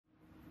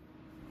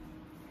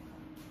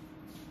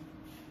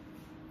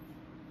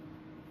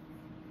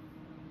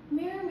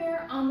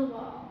Mirror on the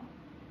wall.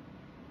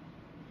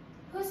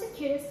 Who's the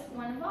cutest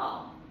one of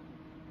all?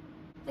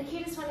 The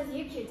cutest one is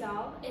you, cute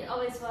doll. It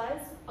always was,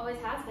 always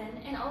has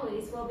been, and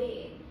always will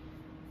be.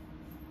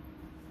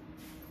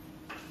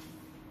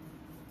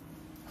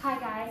 Hi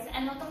guys,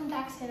 and welcome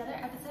back to another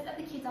episode of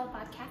the Cute Doll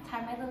Podcast.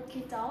 Hi my little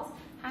cute dolls,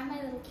 hi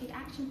my little cute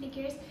action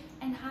figures,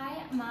 and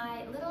hi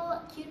my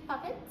little cute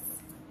puppets.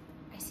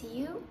 I see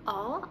you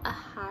all,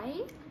 hi,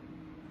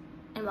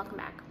 and welcome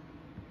back.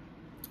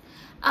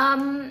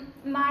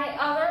 My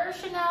other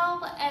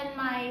Chanel and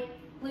my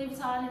Louis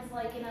Vuitton is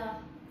like in a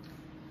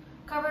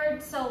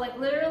cupboard, so like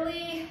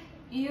literally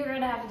you're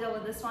gonna have to deal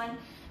with this one.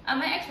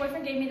 My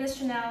ex-boyfriend gave me this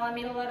Chanel. I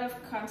made a lot of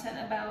content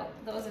about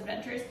those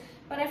adventures,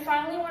 but I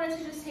finally wanted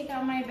to just take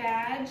out my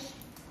badge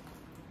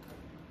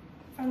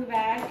from the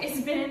bag.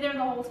 It's been in there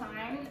the whole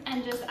time,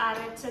 and just add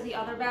it to the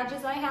other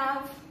badges I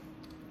have.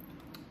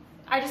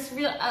 I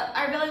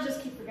really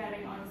just keep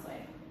forgetting, honestly.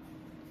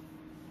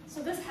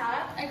 So this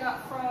hat I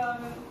got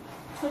from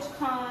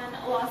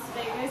TwitchCon Las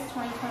Vegas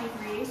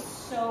 2023.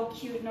 So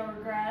cute, no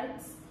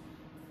regrets.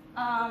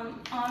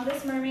 On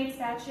this mermaid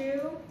statue,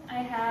 I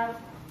have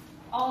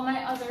all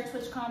my other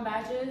TwitchCon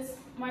badges,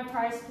 my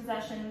prized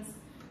possessions.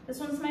 This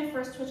one's my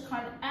first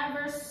TwitchCon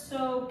ever,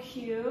 so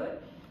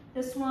cute.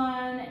 This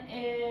one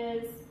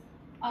is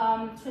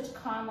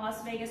TwitchCon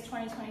Las Vegas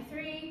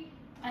 2023,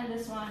 and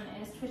this one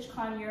is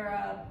TwitchCon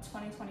Europe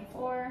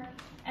 2024,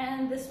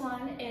 and this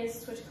one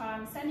is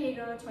TwitchCon San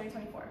Diego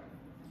 2024.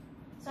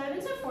 So I've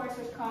been to 4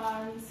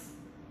 TwitchCons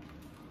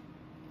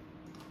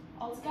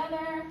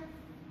altogether.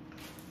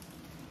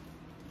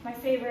 My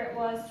favorite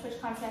was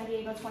TwitchCon San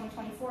Diego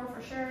 2024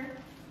 for sure,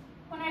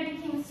 when I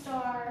became a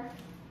star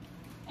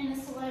and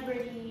a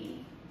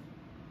celebrity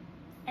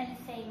and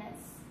famous.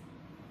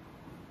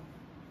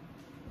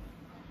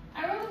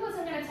 I really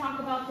wasn't going to talk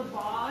about the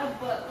bod,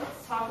 but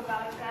let's talk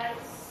about it, guys.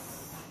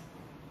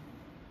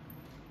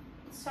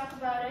 Let's talk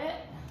about it.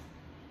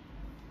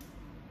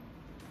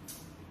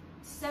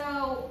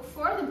 So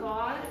for the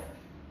bod,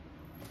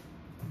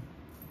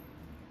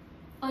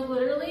 like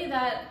literally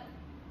that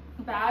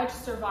badge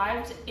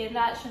survived in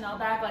that Chanel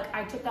bag. Like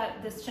I took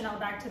this Chanel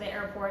bag to the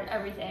airport,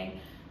 everything.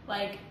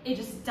 Like it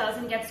just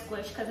doesn't get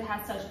squished because it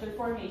has such good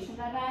formation,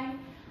 that bag.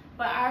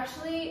 But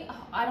actually,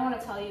 I don't want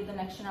to tell you the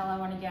next Chanel I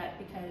want to get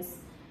because,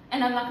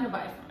 and I'm not going to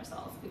buy it for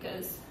myself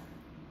because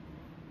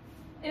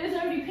it was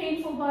already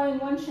painful buying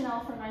one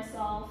Chanel for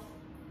myself.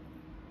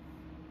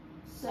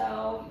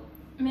 So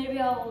maybe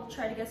I'll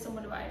try to get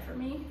someone to buy it for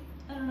me.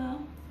 I don't know.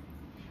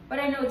 But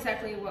I know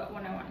exactly what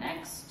one I want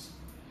next.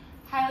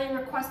 Highly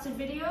requested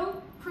video,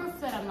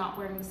 proof that I'm not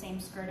wearing the same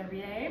skirt every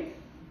day.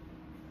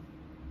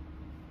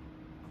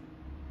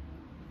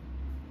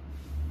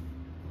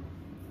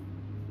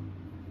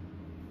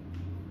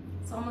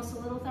 It's almost a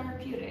little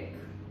therapeutic.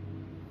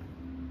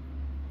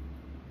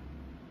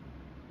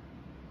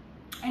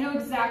 I know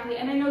exactly,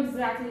 and I know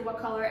exactly what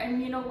color,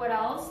 and you know what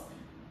else?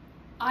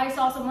 I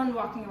saw someone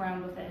walking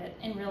around with it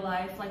in real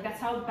life. Like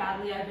that's how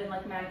badly I've been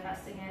like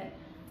manifesting it.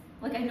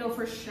 Like I know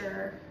for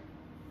sure.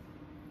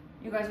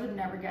 You guys would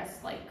never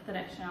guess like the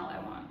next Chanel I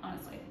want,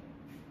 honestly.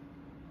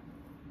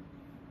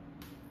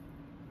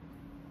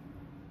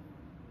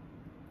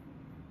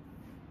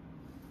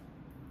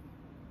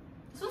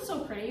 This one's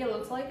so pretty. It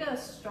looks like a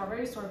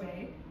strawberry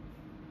sorbet.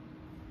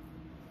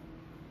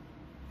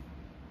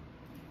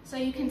 So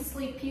you can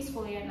sleep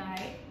peacefully at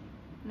night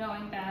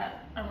knowing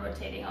that I'm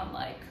rotating on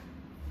like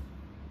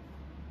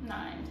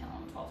 9,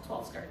 10,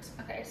 12 skirts.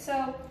 Okay,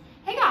 so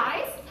hey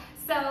guys.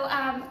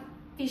 So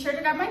be sure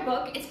to grab my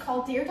book. It's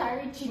called Dear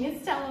Diary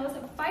Genius Stellos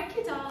by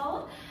Cute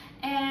Doll,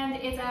 and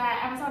it's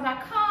at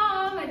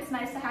Amazon.com. It's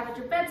nice to have at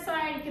your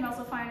bedside. You can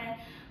also find it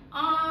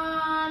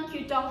on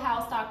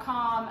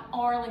cutedollhouse.com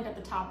or linked at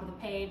the top of the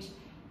page.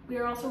 We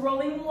are also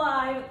rolling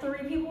live.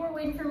 3 people were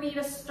waiting for me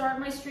to start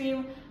my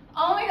stream.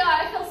 Oh my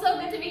god, it feels so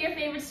good to be your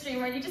favorite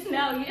streamer. You just know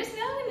I'm gonna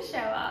show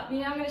up. You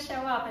know I'm gonna show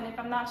up, and if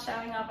I'm not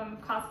showing up, I'm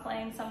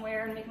cosplaying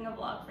somewhere and making a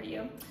vlog for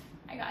you.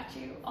 I got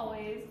you,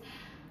 always.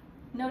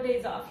 No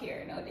days off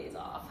here, no days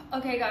off.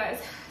 Okay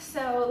guys,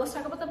 so let's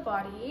talk about the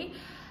body.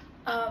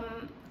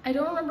 I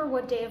don't remember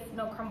what day of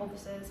no crumble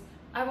this is.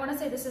 I wanna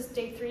say this is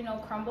day 3 no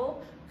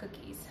crumble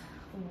cookies.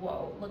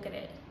 Whoa, look at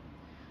it.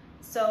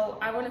 So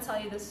I wanna tell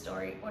you this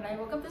story. When I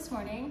woke up this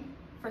morning,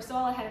 first of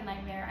all, I had a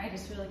nightmare. I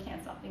just really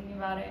can't stop thinking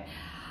about it.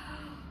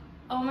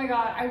 Oh my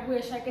God, I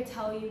wish I could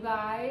tell you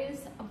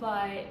guys,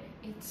 but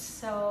it's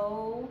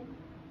so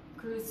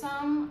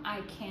gruesome,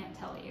 I can't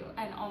tell you.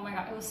 And oh my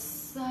God, it was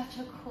such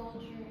a cool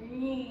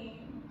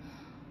dream.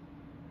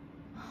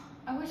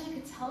 I wish I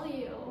could tell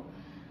you.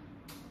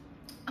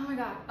 Oh my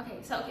God, okay,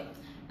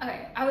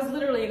 I was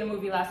literally in a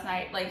movie last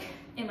night, like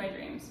in my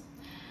dreams.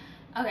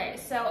 Okay,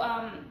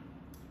 so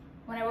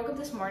when I woke up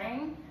this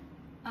morning,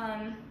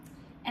 and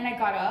I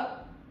got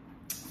up,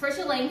 first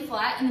you're laying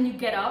flat and then you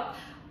get up,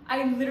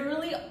 I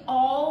literally,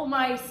 all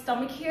my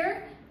stomach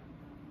here,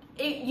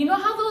 you know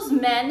how those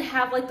men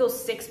have like those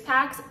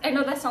 6-packs? I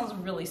know that sounds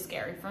really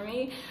scary for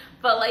me,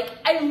 but like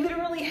I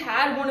literally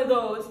had one of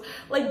those,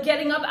 like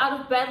getting up out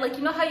of bed, like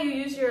you know how you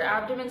use your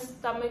abdomen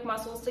stomach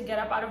muscles to get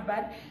up out of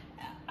bed?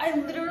 I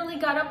literally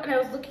got up and I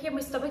was looking at my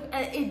stomach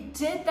and it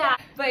did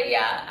that. But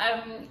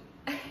yeah,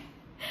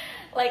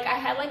 like I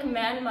had like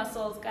man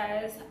muscles,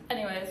 guys.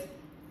 Anyways,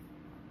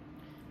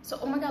 so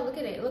oh my god, look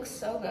at it, it looks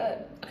so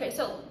good. Okay,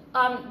 so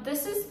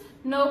this is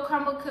no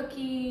crumble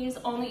cookies,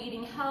 only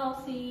eating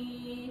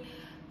healthy.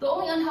 The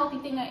only unhealthy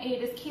thing I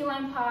ate is key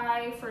lime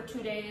pie for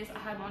 2 days. I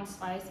had 1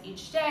 slice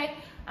each day.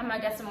 I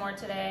might get some more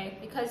today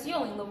because you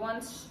only live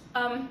once.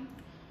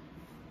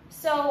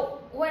 So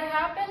what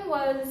happened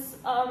was,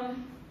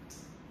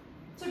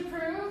 to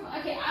prove,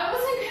 okay, I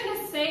wasn't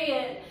gonna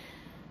say it.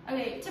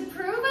 Okay, to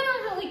prove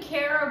I don't really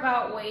care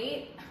about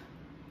weight,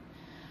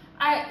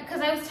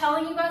 because I was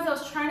telling you guys I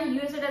was trying to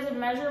use it as a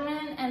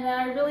measurement, and that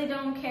I really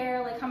don't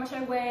care like how much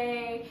I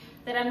weigh,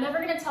 that I'm never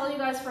gonna tell you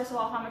guys first of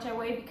all how much I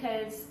weigh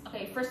because,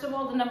 okay, first of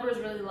all, the number is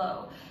really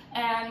low,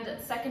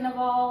 and second of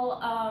all,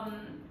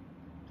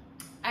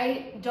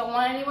 I don't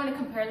want anyone to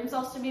compare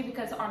themselves to me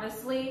because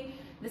honestly,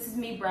 this is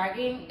me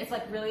bragging. It's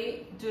like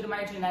really due to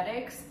my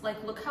genetics.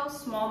 Like look how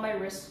small my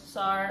wrists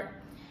are.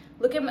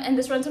 Look at my, and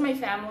this runs in my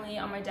family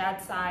on my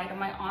dad's side, and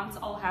my aunts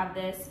all have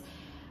this.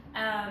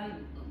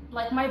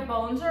 Like my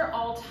bones are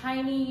all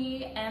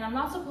tiny, and I'm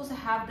not supposed to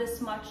have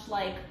this much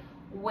like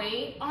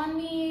weight on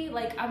me.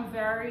 Like I'm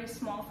very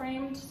small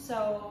framed,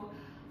 so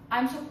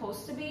I'm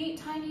supposed to be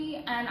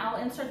tiny. And I'll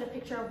insert the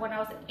picture of when I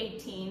was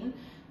 18.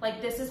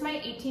 Like this is my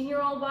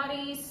 18-year-old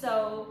body,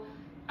 so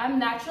I'm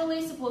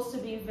naturally supposed to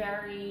be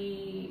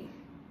very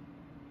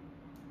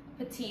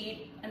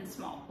petite and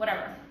small,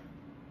 whatever.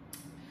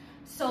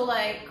 So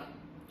like,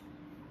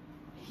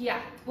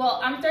 yeah, well,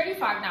 I'm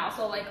 35 now,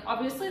 so like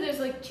obviously there's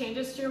like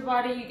changes to your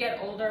body, you get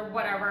older,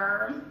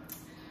 whatever.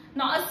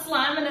 Not as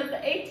slamming as the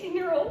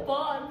 18-year-old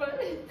bod, but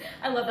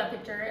I love that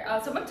picture.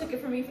 Someone took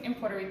it from me in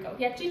Puerto Rico.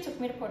 He actually took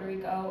me to Puerto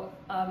Rico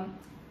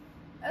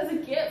as a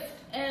gift,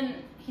 and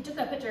he took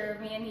that picture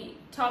of me and he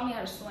taught me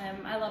how to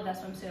swim. I love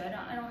that swimsuit.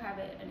 I don't have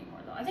it anymore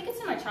though. I think it's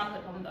in my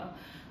childhood home though.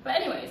 But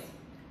anyways,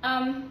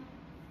 that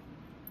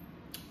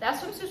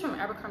swimsuit's from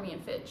Abercrombie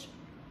and Fitch.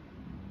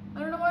 I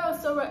don't know why I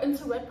was so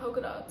into red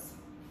polka dots.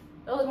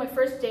 That was like my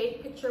first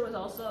date picture was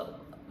also,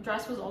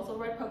 dress was also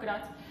red polka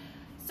dots.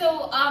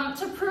 So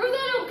to prove that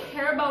I don't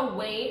care about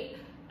weight,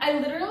 I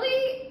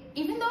literally,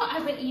 even though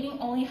I've been eating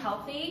only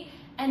healthy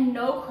and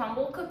no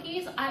crumble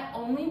cookies, I've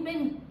only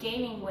been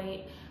gaining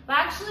weight. But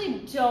I actually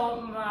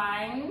don't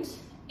mind.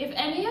 If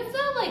any of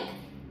the like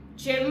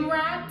gym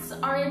rats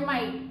are in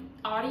my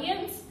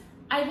audience,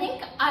 I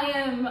think I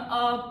am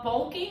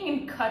bulking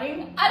and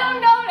cutting. I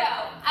don't know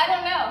now. I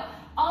don't know.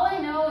 All I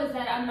know is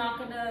that I'm not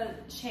gonna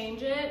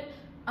change it.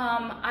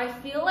 I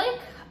feel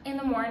like in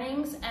the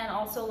mornings, and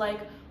also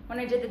like when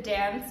I did the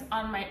dance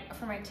on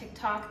for my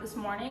TikTok this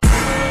morning.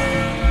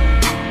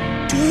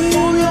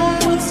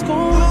 What's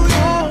going on?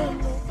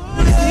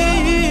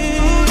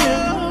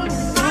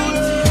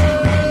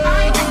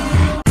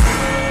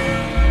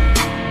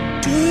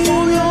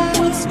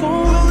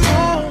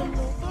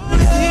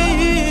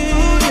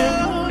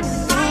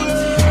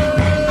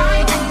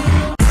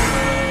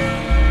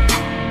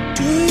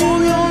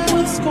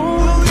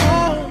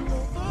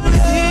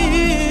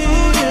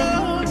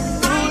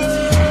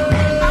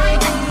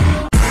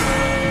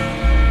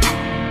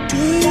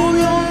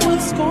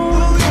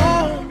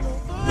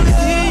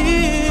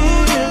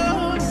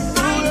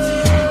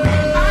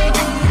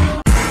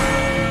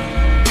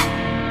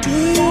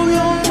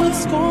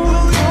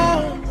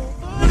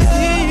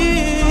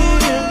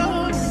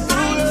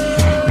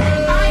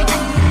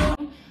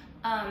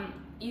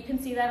 You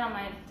can see that on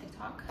my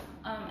TikTok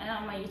and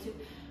on my YouTube.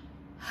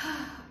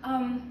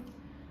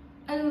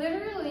 I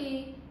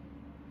literally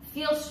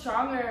feel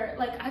stronger.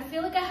 Like I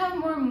feel like I have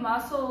more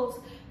muscles.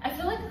 I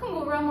feel like I can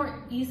move around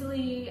more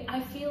easily.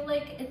 I feel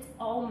like it's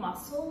all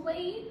muscle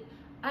weight.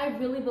 I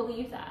really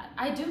believe that.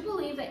 I do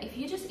believe that if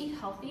you just eat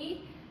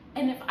healthy,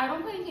 and if I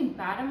don't put anything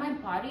bad in my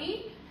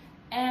body,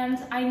 and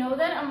I know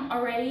that I'm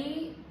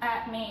already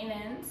at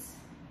maintenance,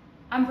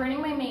 I'm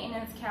burning my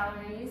maintenance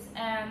calories,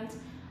 and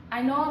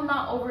I know I'm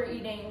not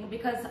overeating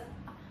because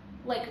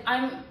like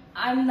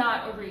I'm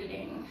not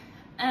overeating,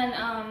 and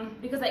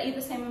because I eat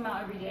the same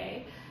amount every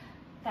day,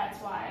 that's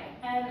why.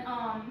 And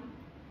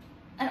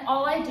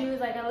all I do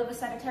is like I live a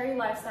sedentary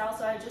lifestyle,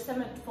 so I just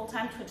am a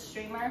full-time Twitch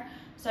streamer,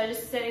 so I'm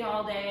just sitting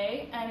all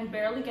day and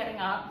barely getting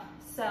up.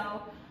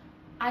 So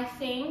I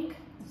think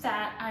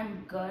that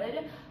I'm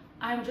good.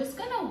 I'm just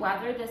gonna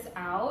weather this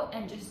out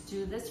and just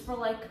do this for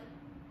like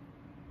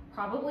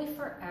probably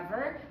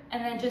forever,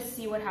 and then just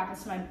see what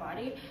happens to my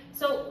body.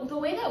 So the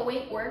way that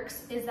weight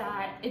works is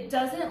that it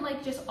doesn't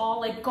like just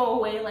all like go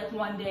away like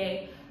one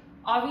day.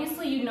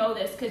 Obviously you know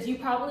this because you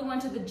probably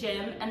went to the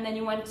gym and then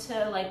you went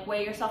to like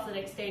weigh yourself the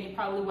next day and you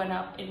probably went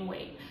up in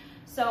weight.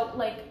 So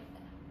like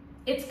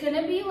it's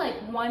gonna be like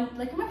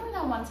remember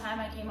that one time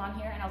I came on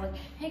here and I was like,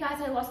 hey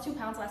guys, I lost 2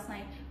 pounds last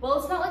night. Well,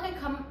 it's not like I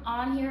come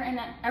on here and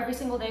every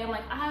single day I'm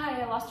like,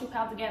 I lost 2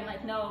 pounds again.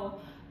 Like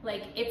no,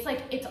 like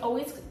it's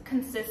always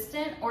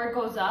consistent, or it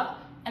goes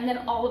up, and then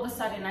all of a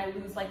sudden I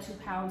lose like 2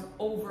 pounds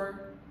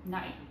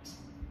overnight.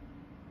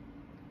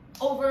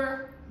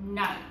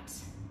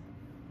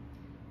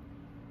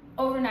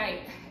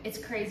 Overnight, it's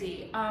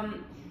crazy.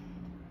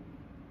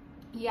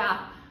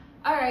 Yeah.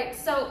 All right,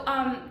 so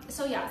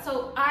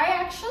I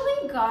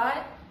actually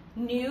got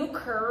new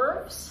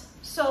curves.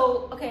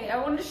 So, okay, I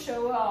want to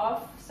show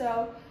off.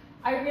 So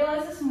I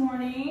realized this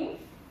morning,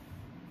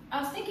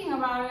 I was thinking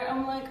about it,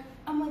 I'm like,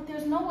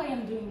 there's no way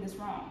I'm doing this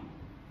wrong.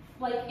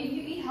 Like, if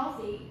you eat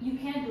healthy, you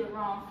can't do it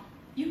wrong.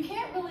 You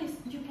can't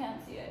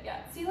see it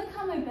yet. See like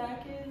how my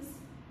back is?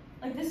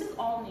 Like, this is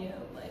all new,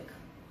 like.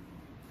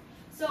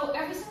 So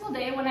every single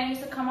day when I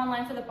used to come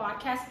online for the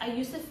podcast, I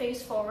used to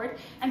face forward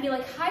and be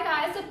like, hi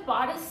guys, the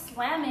bot is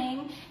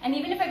slamming. And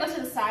even if I go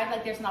to the side,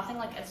 like there's nothing,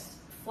 like it's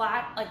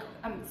flat, like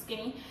I'm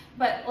skinny.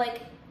 But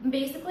like,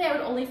 basically I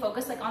would only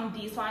focus like on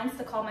these lines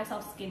to call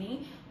myself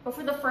skinny. But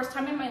for the first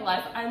time in my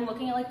life, I'm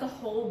looking at like the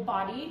whole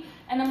body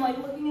and I'm like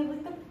looking at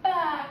like the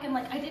back and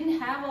like I didn't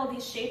have all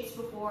these shapes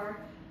before.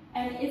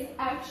 And it's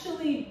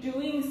actually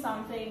doing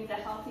something to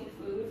healthy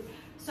food.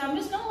 So I'm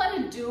just gonna let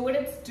it do what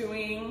it's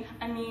doing.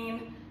 I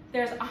mean,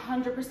 there's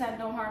 100%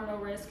 no harm, no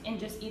risk in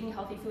just eating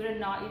healthy food and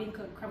not eating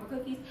crumble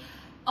cookies.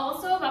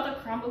 Also about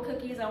the crumble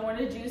cookies, I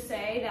wanted to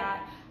say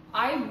that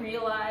I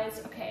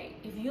realized, okay,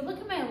 if you look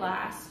at my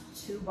last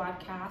 2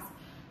 podcasts,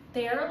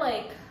 they're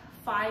like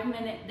 5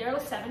 minutes, they're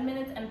like 7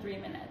 minutes and 3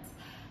 minutes.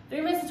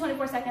 3 minutes and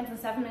 24 seconds and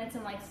 7 minutes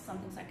and like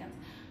something seconds.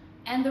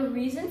 And the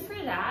reason for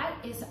that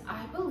is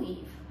I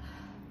believe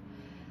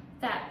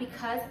that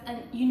because,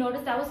 and you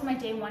notice that was my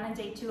day 1 and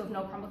day 2 of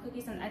no crumble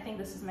cookies, and I think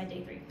this is my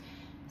day 3.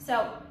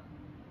 So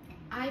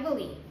I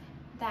believe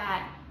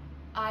that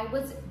I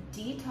was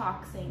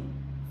detoxing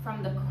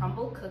from the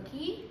crumble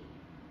cookie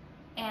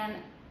and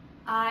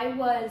I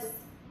was,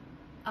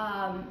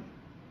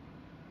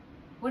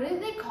 what did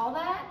they call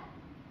that?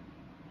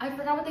 I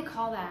forgot what they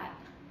call that.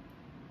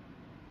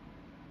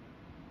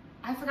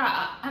 I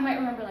forgot, I might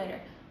remember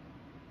later.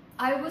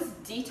 I was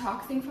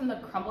detoxing from the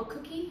crumble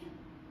cookie.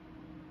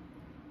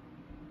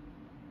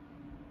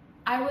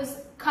 I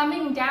was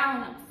coming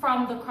down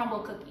from the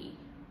crumble cookie.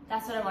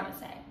 That's what I want to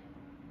say.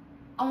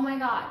 Oh my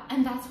God,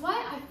 and that's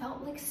why I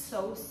felt like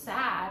so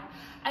sad.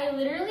 I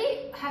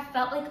literally have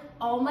felt like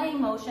all my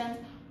emotions,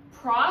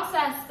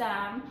 processed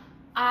them.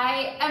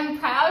 I am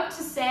proud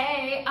to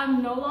say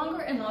I'm no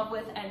longer in love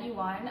with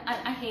anyone.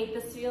 I hate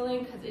this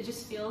feeling because it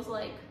just feels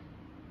like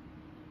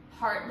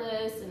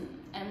heartless and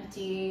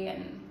empty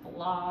and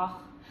blah.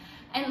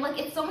 And like,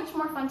 it's so much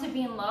more fun to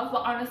be in love,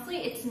 but honestly,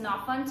 it's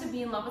not fun to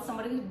be in love with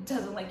somebody who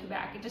doesn't like you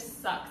back. It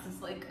just sucks.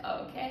 It's like,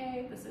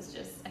 okay, this is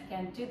just, I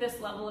can't do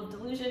this level of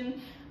delusion.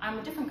 I'm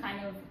a different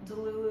kind of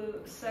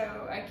delulu,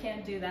 so I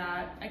can't do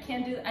that. I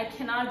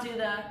cannot do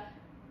the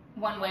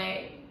one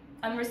way,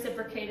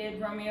 unreciprocated,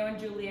 Romeo and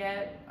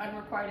Juliet,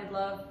 unrequited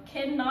love.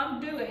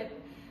 Cannot do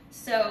it.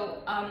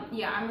 So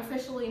yeah, I'm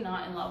officially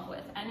not in love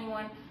with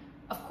anyone.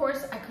 Of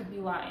course, I could be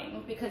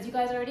lying because you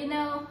guys already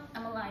know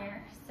I'm a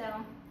liar, so.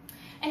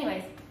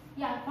 Anyways,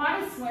 yeah,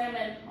 body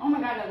slamming. Oh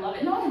my God, I love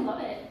it. No, I love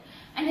it.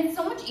 And it's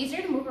so much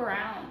easier to move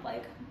around.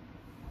 Like,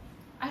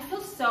 I feel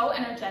so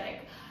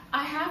energetic.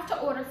 I have to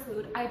order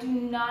food. I do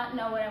not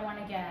know what I want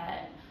to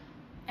get.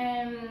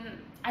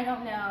 And I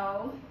don't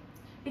know.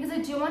 Because I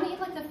do want to eat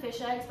like the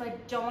fish eggs, but I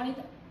don't want to eat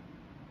the...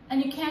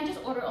 And you can't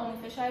just order only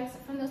fish eggs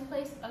from this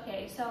place.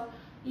 Okay, so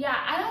yeah,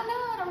 I don't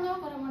know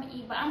what I want to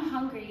eat, but I'm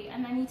hungry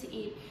and I need to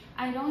eat.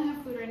 I don't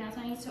have food right now,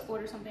 so I need to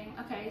order something.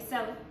 Okay,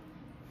 so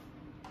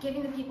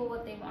giving the people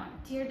what they want.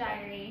 Dear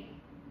Diary.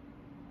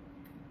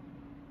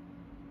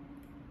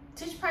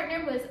 Twitch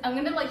partner was, I'm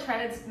gonna like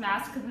try to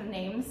mask the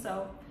names,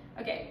 so,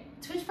 okay.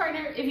 Twitch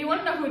partner, if you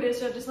wanna know who it is,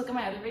 so just look at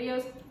my other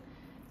videos.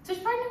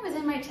 Twitch partner was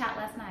in my chat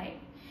last night.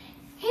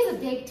 He's a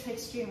big Twitch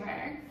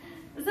streamer.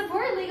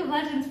 Support League of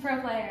Legends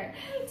pro player.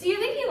 Do you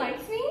think he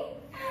likes me?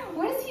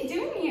 What is he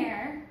doing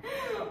here?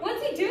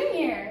 What's he doing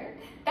here?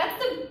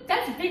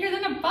 That's bigger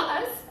than a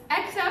bus.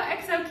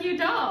 XOXOQ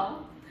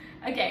doll.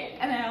 Okay,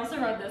 and I also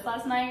wrote this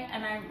last night,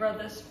 and I wrote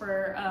this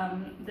for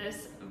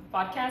this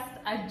podcast.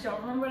 I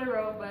don't remember what I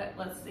wrote, but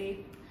let's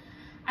see.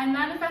 I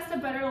manifest a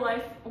better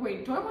life.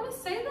 Wait, do I want to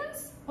say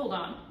this? Hold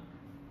on.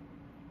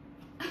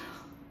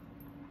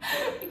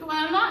 Because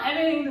I'm not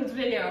editing this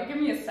video. Give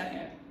me a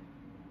second.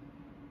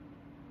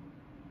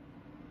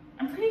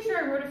 I'm pretty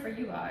sure I wrote it for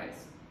you guys.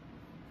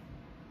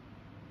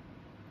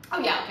 Oh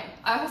yeah, okay.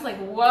 I was like,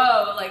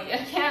 whoa, like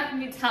I can't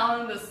be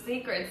telling the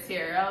secrets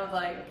here. I was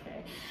like,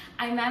 okay.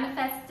 I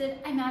manifest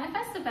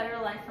a better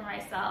life for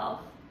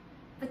myself,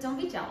 but don't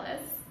be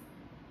jealous.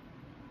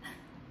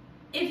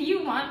 If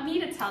you want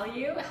me to tell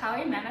you how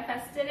I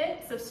manifested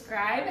it,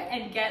 subscribe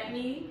and get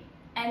me,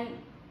 and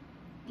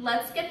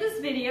let's get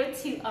this video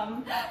to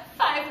 5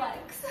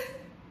 likes.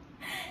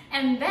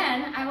 And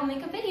then I will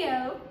make a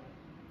video.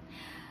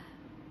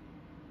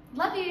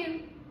 Love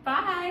you,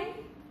 bye.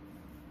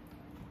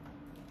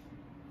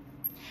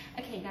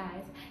 Okay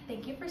guys,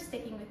 thank you for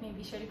sticking with me.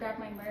 Be sure to grab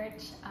my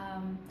merch,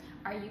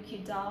 Are You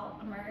Cute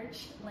Doll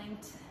merch,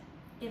 linked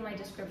in my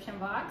description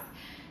box.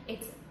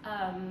 It's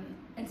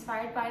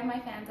inspired by my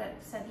fans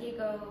at San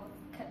Diego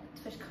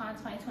TwitchCon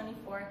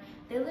 2024.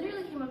 They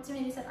literally came up to me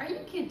and they said, "Are you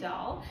a cute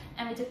doll?"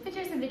 And we took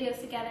pictures and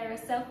videos together. It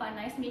was so fun.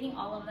 Nice meeting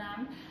all of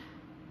them.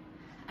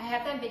 I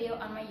have that video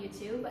on my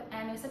YouTube,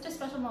 and it was such a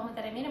special moment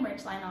that I made a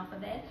merch line off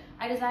of it.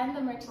 I designed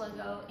the merch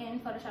logo in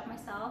Photoshop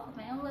myself with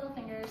my own little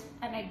fingers,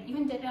 and I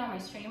even did it on my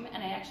stream,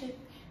 and I actually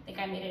think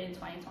I made it in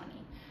 2020.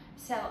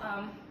 So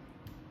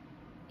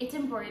it's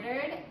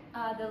embroidered.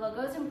 The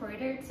logo is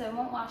embroidered, so it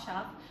won't wash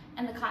off,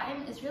 and the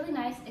cotton is really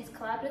nice. It's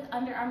collabed with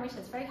Under Armour, so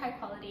it's very high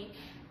quality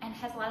and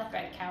has a lot of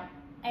thread count.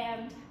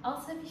 And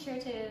also be sure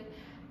to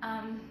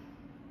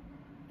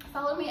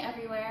follow me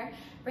everywhere,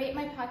 rate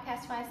my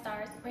podcast 5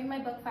 stars, rate my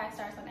book 5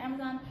 stars on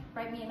Amazon,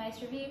 write me a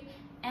nice review,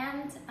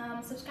 and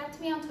subscribe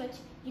to me on Twitch.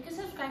 You can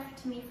subscribe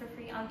to me for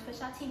free on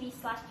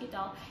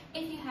twitch.tv/cutedoll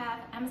if you have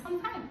Amazon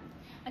Prime.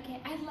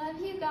 Okay, I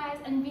love you guys,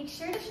 and make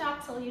sure to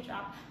shop till you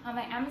drop on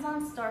my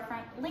Amazon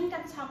storefront, linked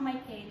at the top of my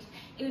page.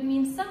 It would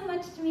mean so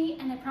much to me,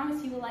 and I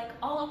promise you will like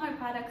all of my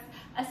products,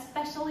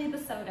 especially the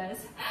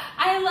sodas.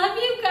 I love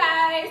you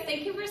guys.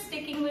 Thank you for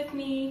sticking with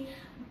me.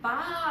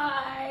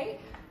 Bye.